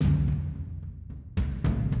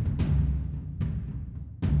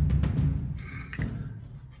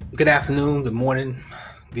Good afternoon, good morning,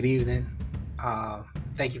 good evening. Uh,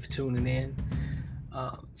 Thank you for tuning in.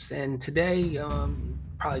 And today,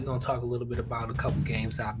 probably going to talk a little bit about a couple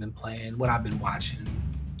games that I've been playing, what I've been watching,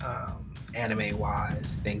 anime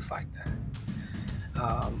wise, things like that.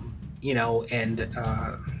 And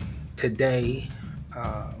today,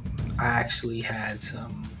 I actually had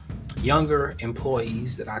some younger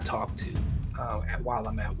employees that I talked to while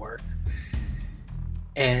I'm at work,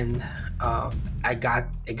 and I got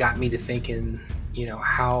it got me to thinking,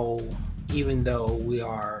 how even though we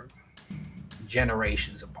are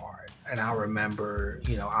generations apart, and I remember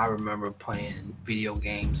playing video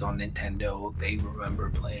games on Nintendo. They remember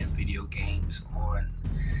playing video games on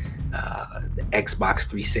the Xbox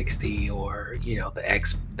 360, or the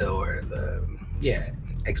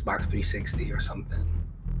Xbox 360 or something.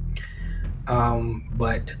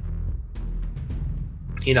 But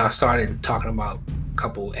I started talking about a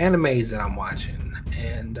couple animes that I'm watching,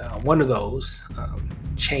 and one of those,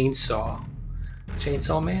 Chainsaw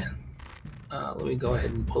Man. Let me go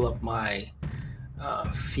ahead and pull up my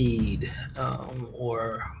feed,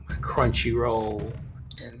 or my Crunchyroll,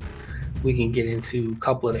 and we can get into a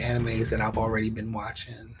couple of the animes that I've already been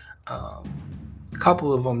watching. Um, a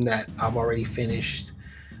couple of them that I've already finished,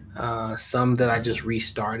 some that I just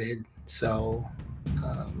restarted. So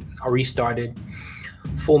I restarted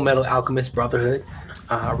Full Metal Alchemist Brotherhood.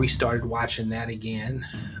 I restarted watching that again.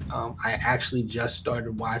 I actually just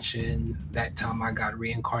started watching That Time I Got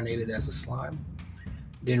Reincarnated as a Slime.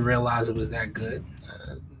 Didn't realize it was that good.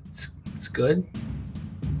 It's good.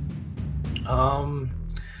 Let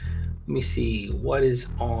me see what is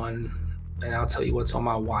on, and I'll tell you what's on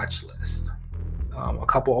my watch list. A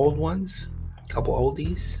couple old ones, a couple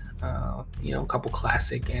oldies, a couple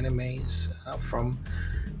classic animes from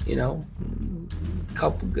a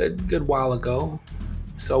couple good while ago.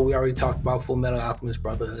 So we already talked about Full Metal Alchemist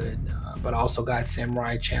Brotherhood, but I also got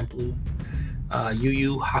Samurai Champloo, Yu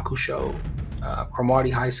Yu Hakusho,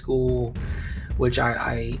 Cromartie High School, which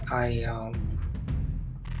I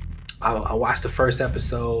watched the first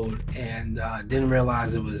episode and didn't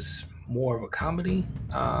realize it was more of a comedy,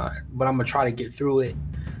 but I'm gonna try to get through it,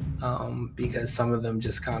 because some of them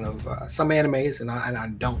just kind of some animes, and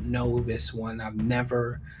I don't know this one.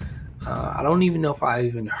 I don't even know if I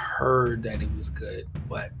even heard that it was good,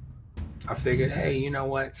 but I figured, hey, you know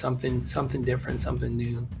what, something different, something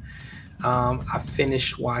new. I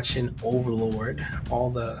finished watching Overlord, all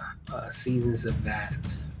the seasons of that.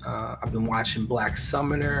 I've been watching Black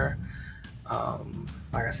Summoner,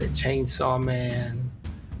 like I said, Chainsaw Man,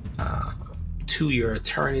 uh, To Your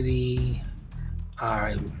Eternity.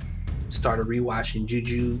 I started rewatching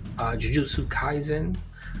Jujutsu Kaisen.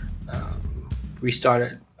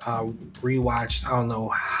 Restarted, rewatched. I don't know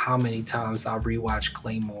how many times I've rewatched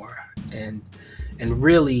Claymore, and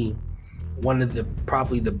really one of the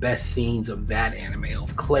probably the best scenes of that anime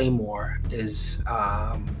of Claymore is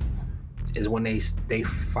when they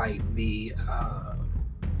fight the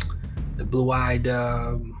blue-eyed,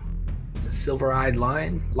 silver-eyed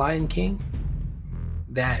lion king.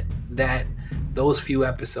 That those few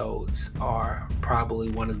episodes are probably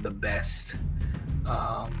one of the best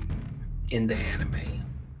um, in the anime.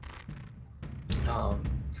 Um,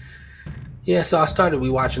 yeah, so I started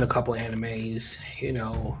rewatching a couple animes.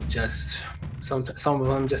 Just some of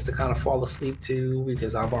them just to kind of fall asleep to,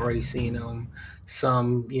 because I've already seen them.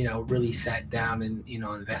 Some, really sat down and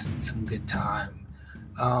invested some good time.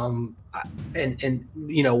 And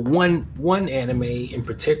one anime in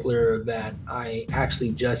particular that I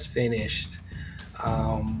actually just finished,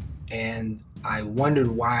 and I wondered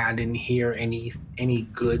why I didn't hear any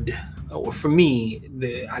good, or for me,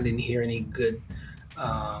 I didn't hear any good,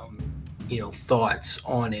 um, thoughts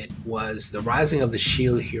on it, was the Rising of the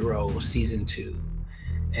Shield Hero season 2.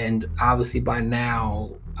 And obviously by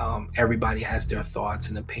now, everybody has their thoughts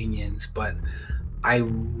and opinions, but I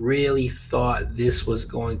really thought this was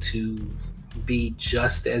going to be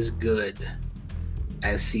just as good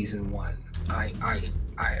as season 1. I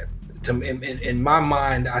in my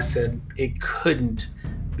mind, I said it couldn't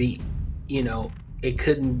be, you know, it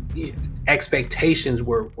couldn't. Expectations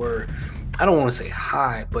were, I don't want to say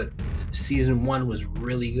high, but season 1 was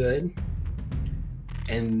really good,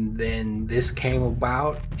 and then this came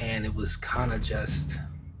about, and it was kind of just,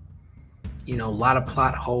 a lot of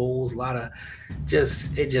plot holes, a lot of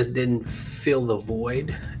it just didn't fill the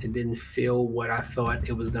void. It didn't fill what I thought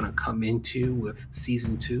it was going to come into with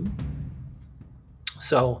season 2.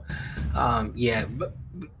 So, yeah,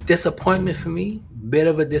 disappointment for me. Bit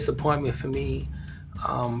of a disappointment for me.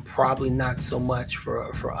 Probably not so much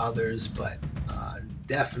for others, but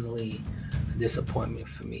definitely a disappointment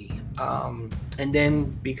for me. And then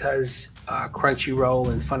because Crunchyroll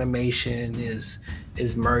and Funimation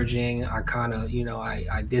is merging, I kind of,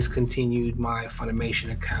 I discontinued my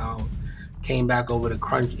Funimation account, came back over to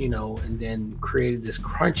Crunch, and then created this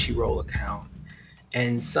Crunchyroll account.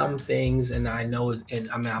 And some things, and I know, and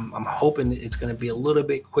I mean, I'm hoping it's going to be a little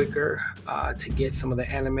bit quicker to get some of the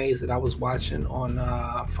animes that I was watching on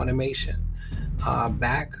Funimation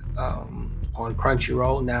back on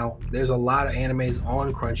Crunchyroll. Now, there's a lot of animes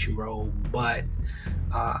on Crunchyroll, but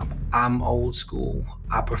I'm old school.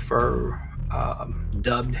 I prefer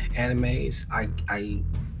dubbed animes.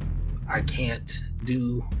 I can't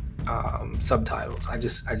do subtitles. I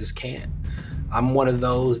just can't. I'm one of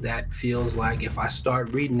those that feels like if I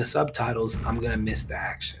start reading the subtitles, I'm gonna miss the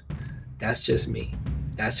action. That's just me.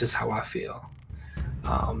 That's just how I feel.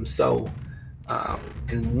 So,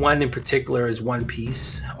 and one in particular is One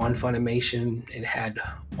Piece on Funimation. It had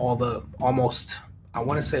almost, I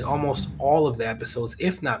want to say almost all of the episodes,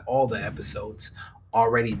 if not all the episodes,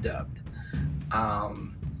 already dubbed.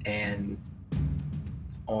 And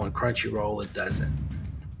on Crunchyroll, it doesn't.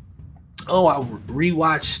 Oh, I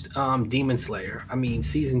rewatched Demon Slayer. I mean,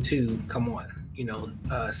 season 2. Come on,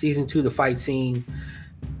 season 2, the fight scene,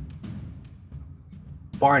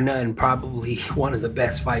 bar none, probably one of the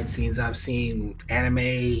best fight scenes I've seen,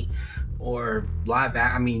 anime or live.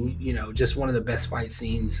 I mean, just one of the best fight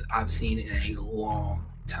scenes I've seen in a long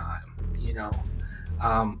time.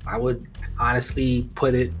 I would honestly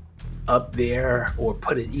put it up there, or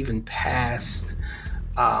put it even past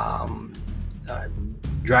um, uh,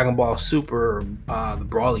 Dragon Ball Super, the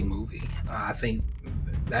Broly movie. I think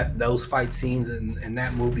that those fight scenes in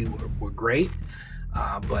that movie were great,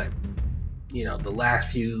 but the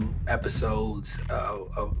last few episodes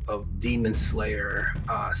of Demon Slayer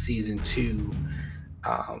season 2,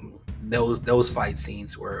 those fight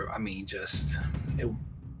scenes were, I mean, just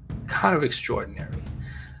kind of extraordinary.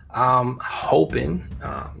 Hoping,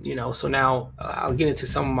 so now I'll get into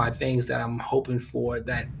some of my things that I'm hoping for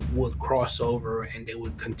that would cross over and they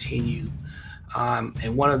would continue.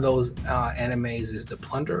 And one of those animes is The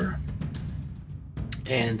Plunderer.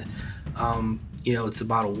 And, it's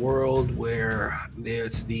about a world where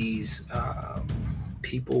there's these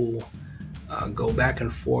people go back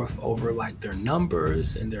and forth over like their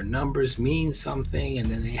numbers, and their numbers mean something, and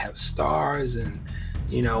then they have stars, and,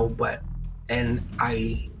 and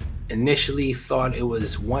I initially thought it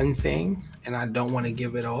was one thing, and I don't want to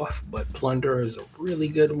give it off, but Plunder is a really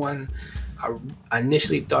good one. I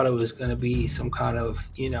initially thought it was going to be some kind of,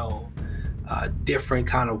 different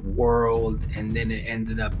kind of world, and then it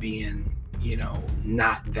ended up being,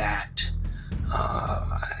 not that.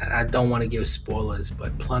 I don't want to give spoilers,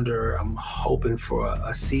 but Plunder, I'm hoping for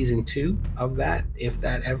a season 2 of that, if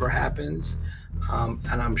that ever happens. And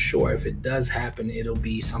I'm sure if it does happen, it'll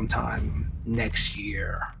be sometime next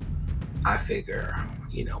year. I figure,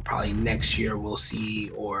 probably next year we'll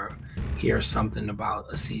see or hear something about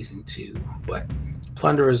a season 2. But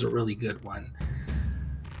Plunder is a really good one.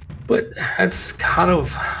 But that's kind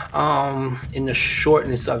of, in the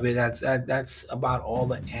shortness of it, that's about all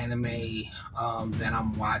the anime that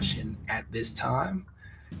I'm watching at this time.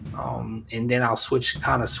 And then I'll switch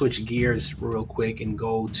gears real quick and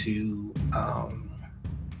go to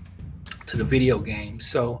the video game.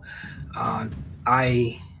 So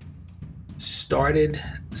I started,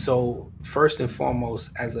 so first and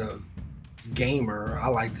foremost, as a gamer, I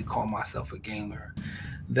like to call myself a gamer,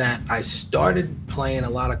 that I started playing a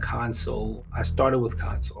lot of console. I started with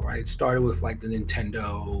console, right? Started with like the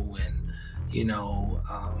Nintendo, and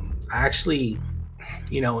I actually,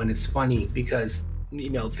 and it's funny because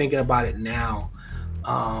thinking about it now,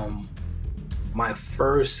 my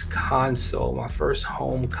first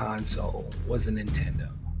home console was a Nintendo.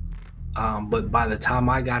 But by the time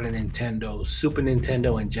I got a Nintendo, Super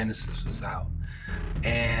Nintendo and Genesis was out.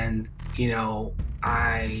 And,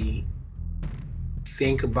 I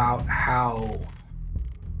think about how,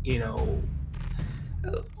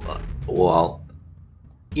 well,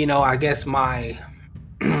 I guess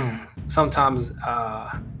sometimes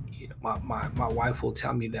my wife will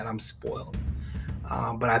tell me that I'm spoiled.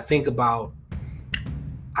 But I think about,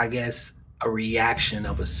 I guess, a reaction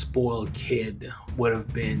of a spoiled kid would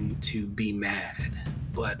have been to be mad.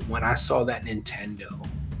 But when I saw that Nintendo,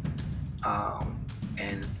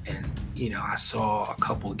 and I saw a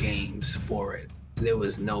couple games for it, there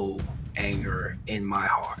was no anger in my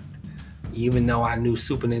heart. Even though I knew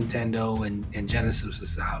Super Nintendo and Genesis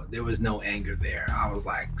was out, there was no anger there. I was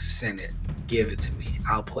like, send it, give it to me.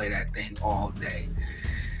 I'll play that thing all day.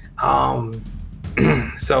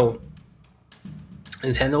 So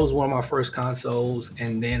Nintendo was one of my first consoles,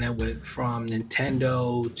 and then I went from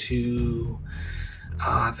Nintendo to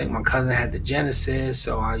I think my cousin had the Genesis,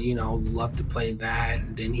 so I, loved to play that.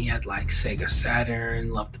 And then he had like Sega Saturn,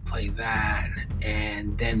 loved to play that.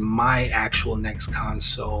 And then my actual next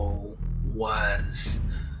console was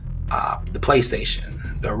the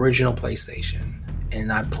PlayStation, the original PlayStation,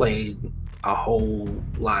 and I played a whole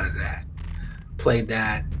lot of that. Played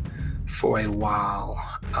that for a while,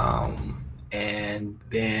 and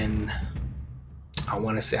then I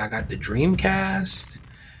want to say I got the Dreamcast.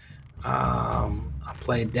 I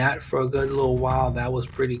played that for a good little while. That was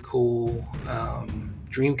pretty cool.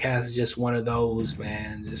 Dreamcast is just one of those,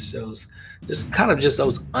 man. Just kind of just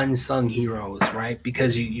those unsung heroes, right?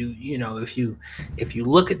 Because if you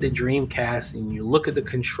look at the Dreamcast and you look at the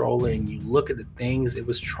controller and you look at the things it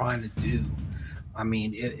was trying to do, I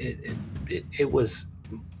mean, it was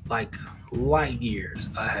like light years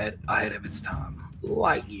ahead of its time,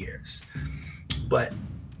 light years. But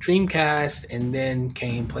Dreamcast, and then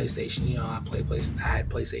came PlayStation. I had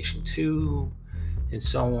PlayStation 2 and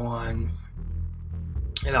so on.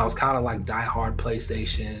 And I was kind of like diehard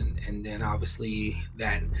PlayStation. And then obviously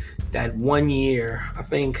that 1 year, I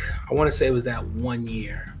want to say it was that 1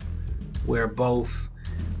 year where both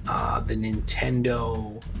the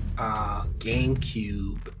Nintendo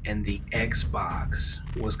GameCube and the Xbox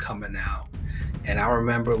was coming out. And I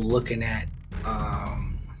remember looking at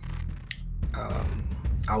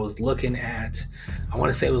I was looking at, I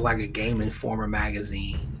want to say it was like a Game Informer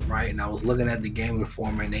magazine, right? And I was looking at the Game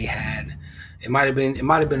Informer, and they had, it might have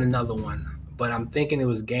been another one, but I'm thinking it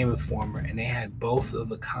was Game Informer, and they had both of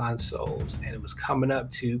the consoles, and it was coming up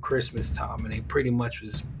to Christmas time, and they pretty much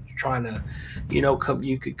was trying to,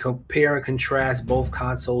 you could compare and contrast both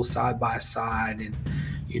consoles side by side, and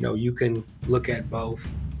you can look at both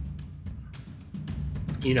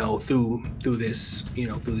through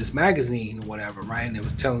this magazine or whatever, right? And it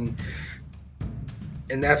was telling,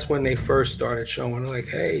 and that's when they first started showing like,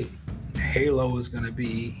 hey, Halo is going to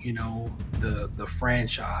be the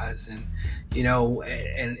franchise. And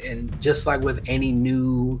and just like with any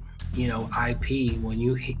new IP, when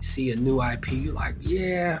you see a new IP, you're like,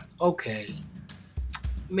 yeah, okay,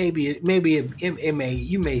 maybe it may,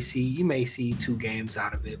 you may see 2 games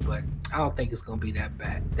out of it, but I don't think it's going to be that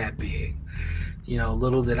big.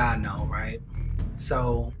 Little did I know, right?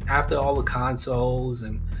 So after all the consoles,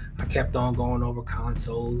 and I kept on going over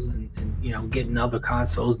consoles and getting other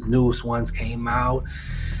consoles, the newest ones came out,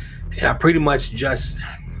 and I pretty much just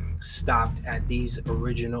stopped at these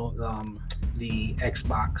original, the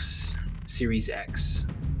Xbox Series X,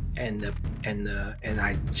 and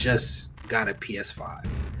I just got a PS5.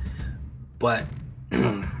 But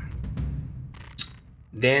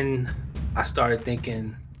then I started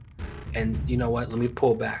thinking, and you know what? Let me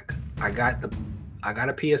pull back. I got a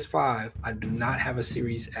PS5. I do not have a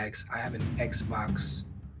Series X. I have an Xbox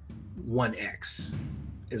One X,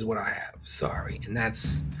 is what I have. Sorry, and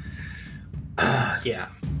that's yeah.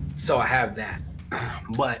 So I have that,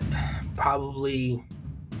 but probably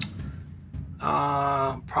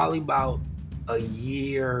about a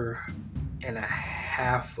year and a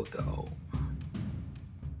half ago.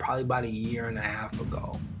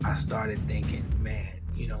 I started thinking, man,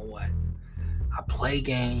 you know what? I play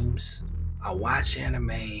games, I watch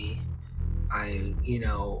anime, I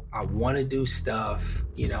want to do stuff,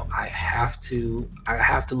 I have to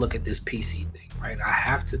look at this PC thing, right? I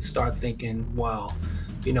have to start thinking, well,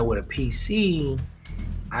 with a PC,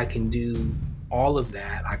 I can do all of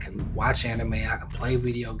that. I can watch anime, I can play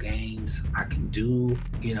video games, I can do,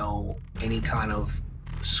 any kind of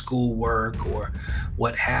schoolwork or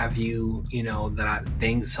what have you, that I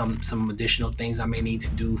think some additional things I may need to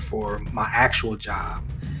do for my actual job.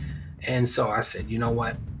 And so I said, you know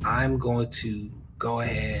what, I'm going to go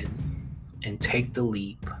ahead and take the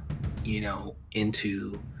leap,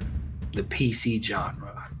 into the PC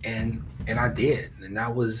genre. And I did. And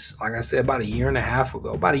that was, like I said, about a year and a half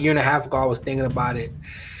ago. I was thinking about it.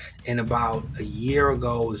 And about a year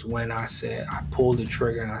ago is when I pulled the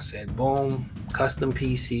trigger, and I said, boom, custom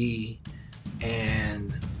PC.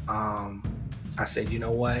 And I said, you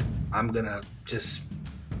know what? I'm going to just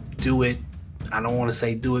do it. I don't want to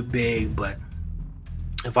say do it big, but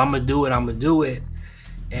if I'm going to do it, I'm going to do it.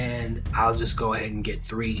 And I'll just go ahead and get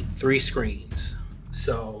three screens.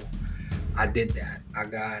 So I did that. I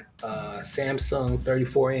got a Samsung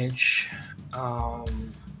 34-inch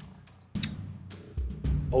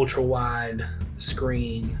ultra wide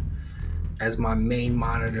screen as my main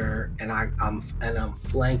monitor, and I'm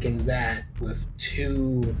flanking that with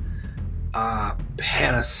 2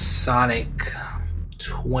 Panasonic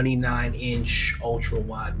 29-inch ultra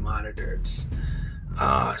wide monitors.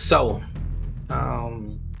 So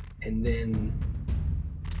um, and then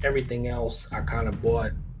everything else I kind of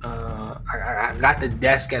bought. I got the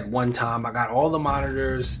desk at one time. I got all the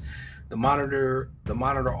monitors, the monitor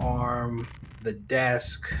arm, the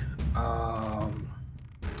desk, um,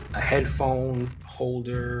 a headphone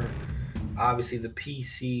holder, obviously the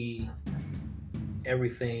PC,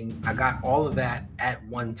 everything. I got all of that at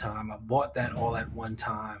one time. I bought that all at one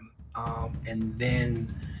time, and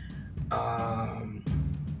then um,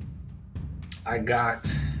 I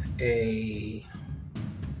got a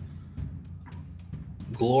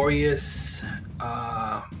glorious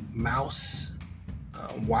mouse,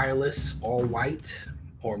 wireless, all white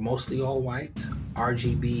or mostly all white,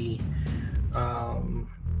 RGB um,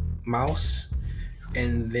 mouse.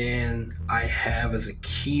 And then I have as a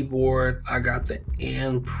keyboard, I got the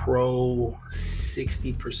An Pro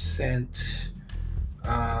 60%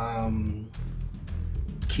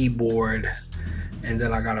 keyboard. And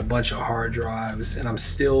then I got a bunch of hard drives. And I'm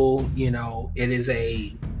still, it is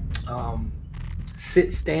a um,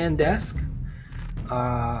 sit stand desk.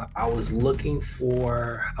 I was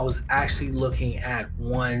actually looking at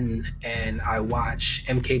one, and I watch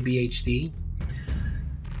MKBHD,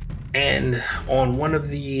 and on one of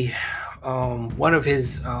his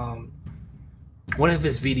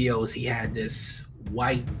videos, he had this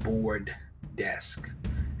whiteboard desk,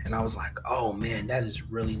 and I was like, oh man, that is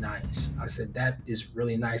really nice. I said, that is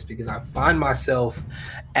really nice, because I find myself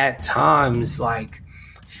at times like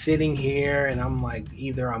sitting here and I'm like,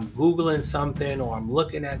 either I'm Googling something or I'm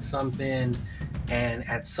looking at something. And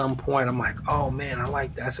at some point I'm like, oh man,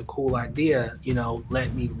 that's a cool idea.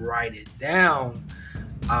 Let me write it down.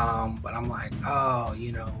 But I'm like, oh,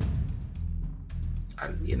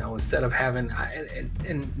 instead of having,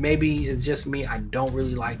 and maybe it's just me, I don't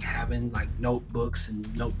really like having like notebooks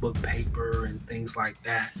and notebook paper and things like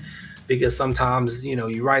that, because sometimes,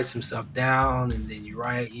 you write some stuff down and then you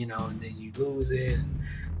write, and then you lose it.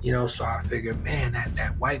 So I figured, man,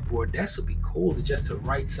 that whiteboard, this would be cool to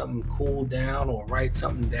write something cool down or write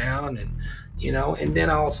something down. And then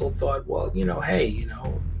I also thought, well, hey,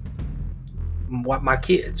 what my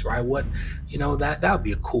kids, right? What, that would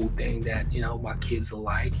be a cool thing that, my kids will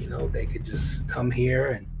like, they could just come here.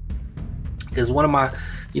 And because one of my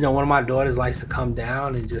daughters likes to come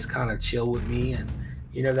down and just kind of chill with me. And,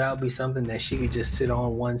 that would be something that she could just sit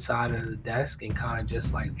on one side of the desk and kind of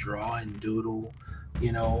just like draw and doodle,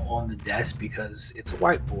 on the desk, because it's a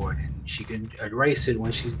whiteboard and she can erase it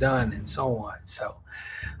when she's done and so on. So,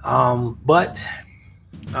 but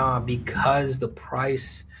because the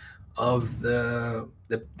price of the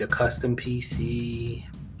custom PC,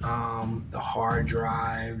 the hard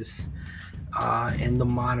drives, and the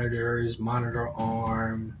monitor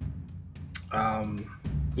arm,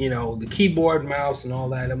 the keyboard, mouse, and all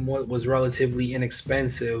that, and what was relatively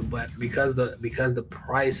inexpensive. But because the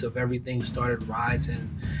price of everything started rising,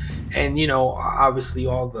 and obviously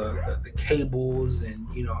all the cables, and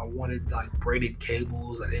I wanted like braided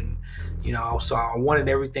cables. I didn't, so I wanted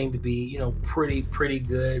everything to be pretty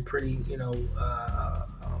good, pretty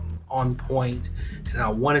on point. And I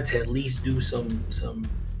wanted to at least do some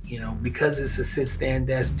because it's a sit stand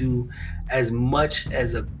desk, do as much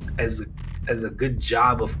as a good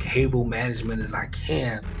job of cable management as I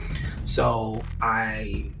can. So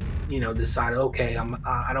I decided, okay,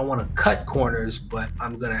 I don't want to cut corners, but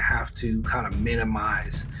I'm gonna have to kind of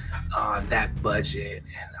minimize that budget.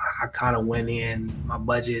 And I kind of went in my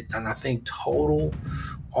budget, and I think total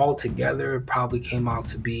altogether it probably came out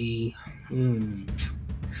to be,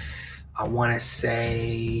 I want to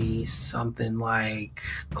say something like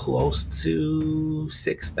close to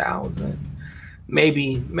 6,000,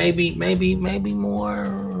 maybe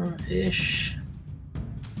more ish,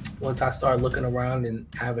 once I started looking around and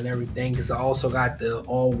having everything. Because I also got the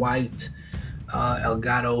all white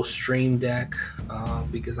Elgato Stream Deck,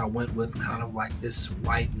 because I went with kind of like this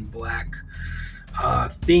white and black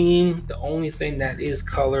theme. The only thing that is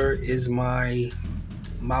color is my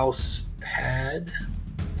mouse pad,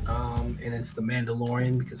 and it's the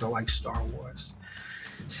Mandalorian, because I like Star Wars.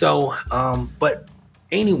 So, but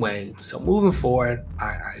anyway, so moving forward,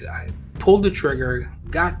 I pulled the trigger,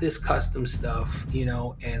 got this custom stuff,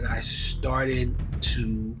 and I started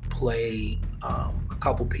to play a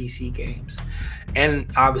couple PC games.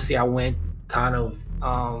 And obviously I went kind of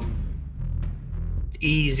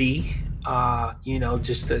easy,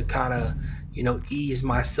 just to kind of ease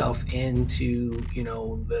myself into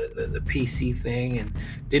the PC thing, and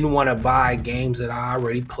didn't want to buy games that I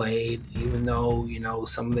already played, even though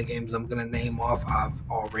some of the games I'm gonna name off I've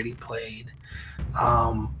already played.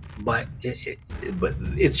 But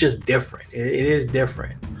it's just different. It is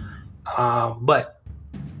different. But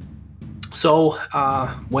So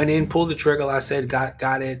went in, pulled the trigger. Like I said,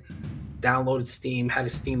 got it, downloaded Steam, had a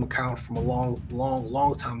Steam account from a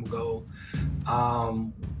long time ago.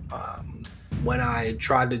 Um, um, when I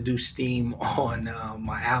tried to do Steam on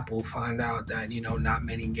my Apple, find out that not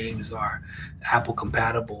many games are Apple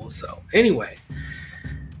compatible. So anyway,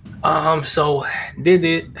 so did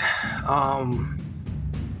it. Um,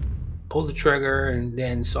 Pulled the trigger, and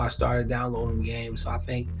then so I started downloading games. So I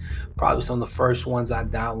think probably some of the first ones I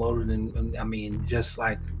downloaded, and I mean, just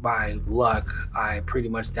like by luck, I pretty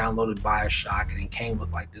much downloaded Bioshock, and it came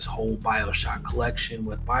with like this whole Bioshock collection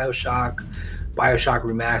with Bioshock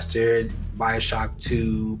Remastered, Bioshock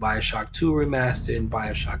 2 Remastered, and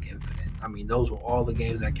Bioshock Infinite. I mean, those were all the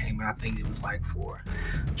games that came, and I think it was like for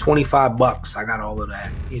 $25. I got all of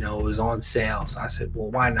that. It was on sale, so I said,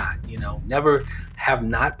 well, why not? Never have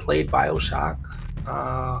not played Bioshock.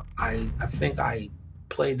 I think I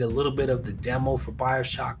played a little bit of the demo for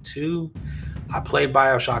Bioshock 2. I played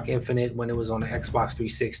Bioshock Infinite when it was on the Xbox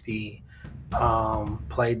 360.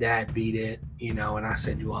 Played that, beat it, and I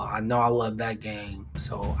said, well, I know I love that game,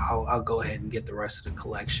 so I'll go ahead and get the rest of the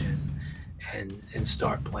collection and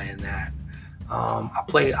start playing that.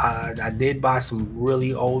 I did buy some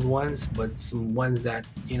really old ones, but some ones that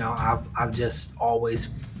I've just always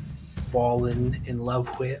fallen in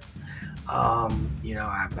love with. I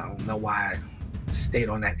don't know why I stayed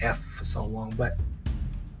on that F for so long, but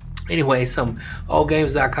anyway, some old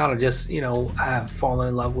games that I kind of just have fallen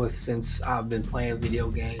in love with since I've been playing video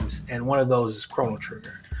games, and one of those is Chrono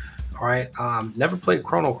Trigger. All right, never played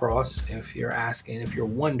Chrono Cross, if you're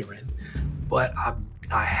wondering, but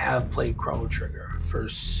I have played Chrono Trigger for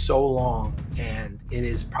so long, and it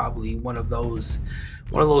is probably one of those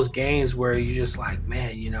games where you're just like,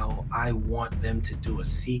 man, I want them to do a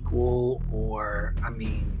sequel, or I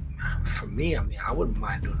mean, for me, I wouldn't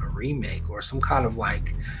mind doing a remake or some kind of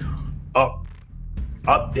like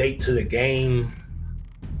update to the game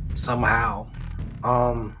somehow.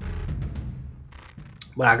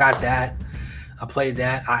 But I got that. I played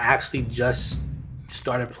that. I actually just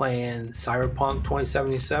started playing Cyberpunk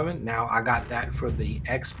 2077. Now I got that for the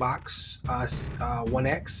Xbox One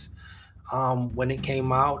X when it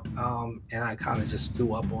came out, and I kind of just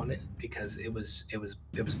threw up on it because it was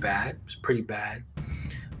bad. It was pretty bad.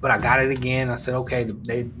 But I got it again. I said, okay,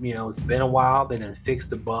 it's been a while. They didn't fix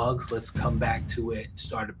the bugs. Let's come back to it.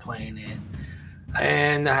 Started playing it,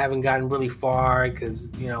 and I haven't gotten really far because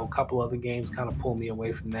a couple other games kind of pulled me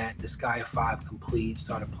away from that. Disgaea 5 Complete,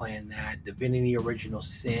 started playing that. Divinity Original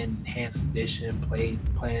Sin Enhanced Edition,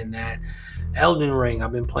 playing that. Elden Ring,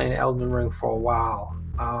 I've been playing Elden Ring for a while.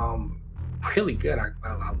 Really good. I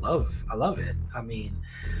love it. I mean,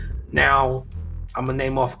 now I'm gonna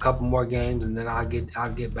name off a couple more games, and then I'll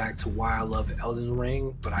get back to why I love Elden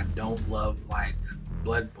Ring, but I don't love like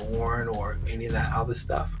Bloodborne or any of that other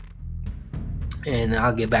stuff. And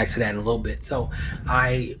I'll get back to that in a little bit. So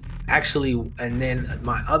I actually, and then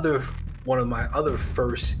one of my other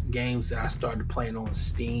first games that I started playing on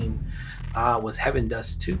Steam was Heaven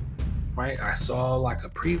Dust 2. Right, I saw like a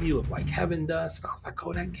preview of like Heaven Dust, and I was like,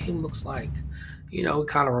 oh, that game looks like, it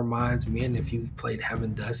kind of reminds me, and if you've played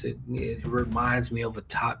Heaven Dust, it reminds me of a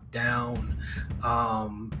top-down,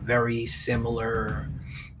 very similar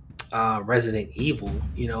Resident Evil,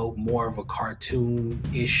 more of a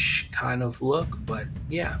cartoon-ish kind of look, but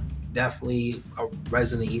yeah, definitely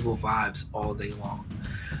Resident Evil vibes all day long.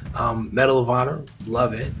 Medal of Honor,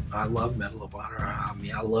 love it. I love Medal of Honor. I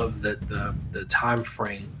mean, I love the time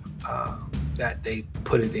frame that they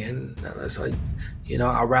put it in. It's like,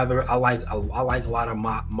 I like a lot of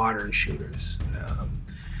modern shooters.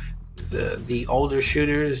 The older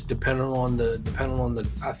shooters, depending on the,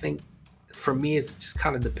 I think for me it's just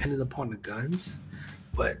kind of dependent upon the guns.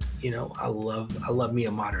 But I love me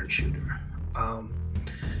a modern shooter.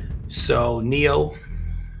 So Neo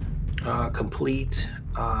Complete.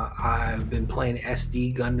 I've been playing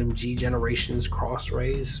SD Gundam G Generations Cross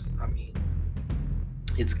Rays. I mean,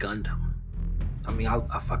 it's Gundam. I mean,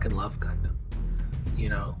 I fucking love Gundam.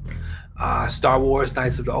 Star Wars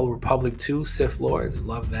Knights of the Old Republic 2, Sith Lords,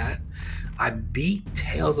 love that. I beat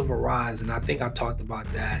Tales of Arise, and I think I talked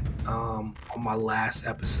about that on my last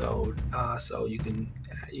episode. So you can,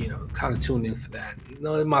 kind of tune in for that.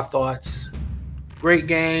 My thoughts. Great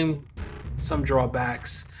game, some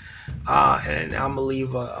drawbacks. And I'm gonna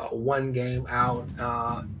leave one game out.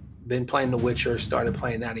 Been playing The Witcher, started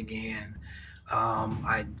playing that again.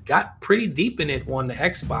 I got pretty deep in it on the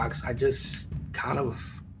Xbox. I just kind of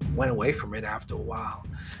went away from it after a while.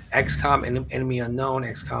 XCOM Enemy Unknown,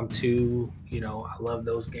 XCOM 2, I love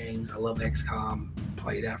those games. I love XCOM,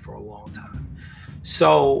 played that for a long time.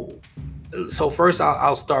 So So first,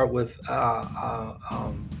 I'll start with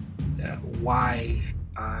why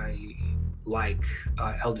I like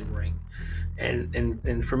Elden Ring,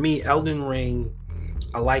 and for me, Elden Ring,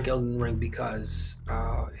 I like Elden Ring because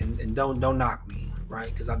and don't knock me, right?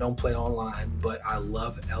 Because I don't play online, but I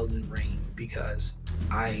love Elden Ring because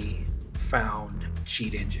I found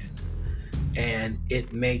Cheat Engine, and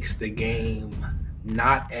it makes the game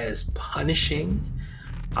not as punishing.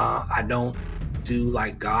 I don't do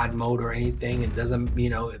like God mode or anything. It doesn't,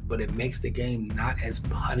 but it makes the game not as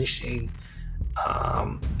punishing.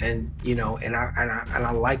 And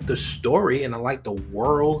I like the story, and I like the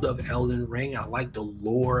world of Elden Ring. I like the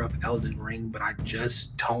lore of Elden Ring, but I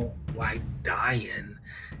just don't like dying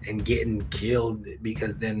and getting killed,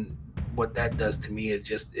 because then what that does to me is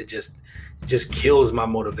it just kills my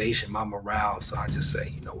motivation, my morale. So I just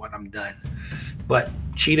say, you know what, I'm done. But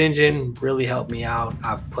Cheat Engine really helped me out.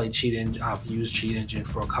 I've played Cheat Engine. I've used Cheat Engine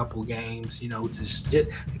for a couple games, just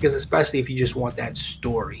because, especially if you just want that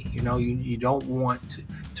story, you don't want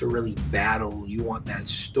to really battle. You want that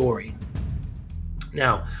story.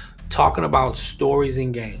 Now, talking about stories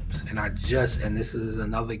in games, and this is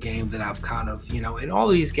another game that I've kind of, in all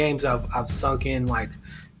of these games I've sunk in, like,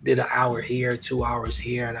 did an hour here, 2 hours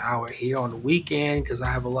here, an hour here on the weekend, because I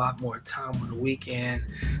have a lot more time on the weekend.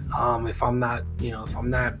 If I'm not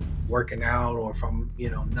working out, or if I'm,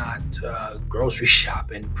 not grocery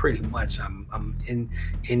shopping, pretty much I'm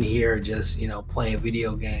in here just, playing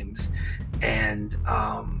video games. And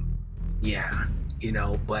yeah,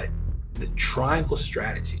 but the triangle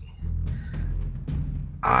strategy,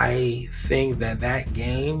 I think that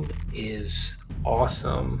game is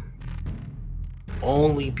awesome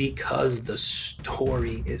only because the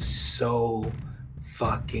story is so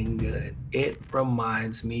fucking good. It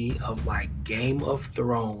reminds me of like Game of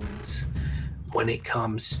Thrones when it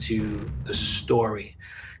comes to the story.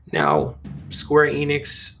 Now, Square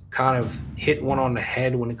Enix kind of hit one on the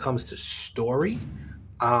head when it comes to story.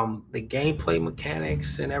 The gameplay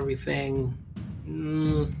mechanics and everything,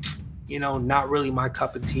 not really my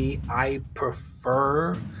cup of tea.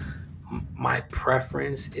 My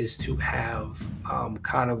preference is to have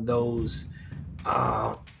kind of those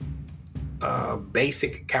uh,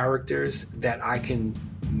 basic characters that I can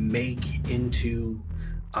make into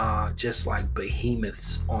just like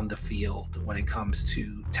behemoths on the field when it comes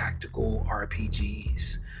to tactical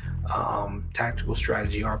RPGs, tactical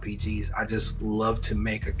strategy RPGs. I just love to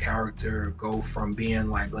make a character go from being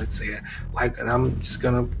like, let's say, like, and I'm just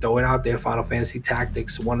gonna throw it out there, Final Fantasy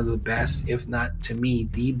Tactics, one of the best, if not to me,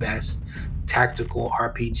 the best tactical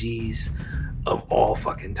RPGs of all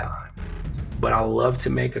fucking time. But I love to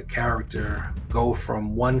make a character go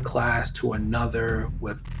from one class to another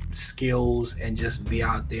with skills, and just be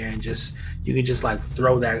out there, and just, you can just like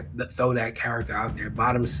throw that character out there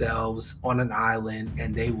by themselves on an island,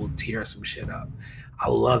 and they will tear some shit up. I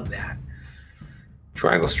love that.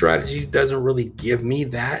 Triangle strategy doesn't really give me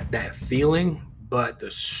that feeling, but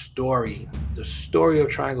the story of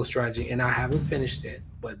triangle strategy, and I haven't finished it,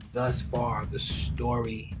 but thus far the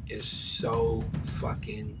story is so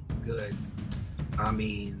fucking good. I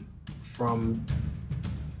mean, from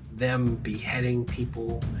them beheading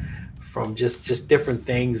people, from just different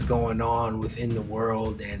things going on within the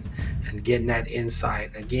world, and getting that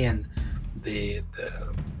insight. Again, the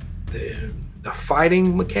the the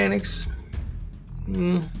fighting mechanics,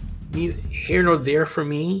 neither here nor there for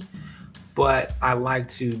me, but I like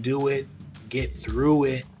to do it, get through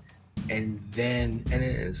it, and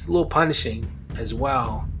it's a little punishing as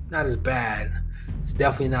well. Not as bad. It's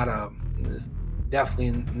definitely not a it's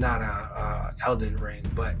definitely not a Elden Ring,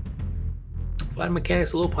 but flight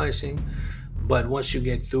mechanics a little punishing. But once you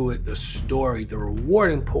get through it, the story, the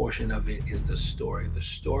rewarding portion of it is the story. The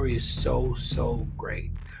story is so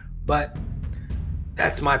great. But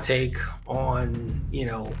that's my take on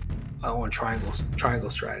triangle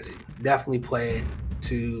strategy. Definitely play it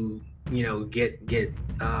to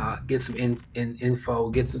get some info,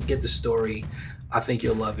 get the story. I think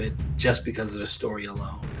you'll love it just because of the story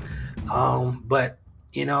alone. But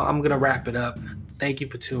I'm gonna wrap it up. Thank you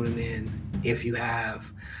for tuning in. If you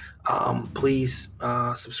have, please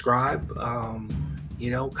subscribe.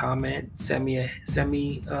 Comment,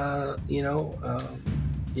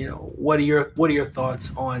 what are your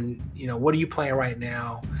thoughts on, what are you playing right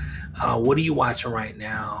now? What are you watching right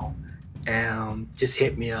now? Just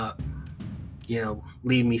hit me up.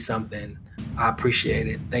 Leave me something. I appreciate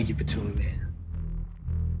it. Thank you for tuning in.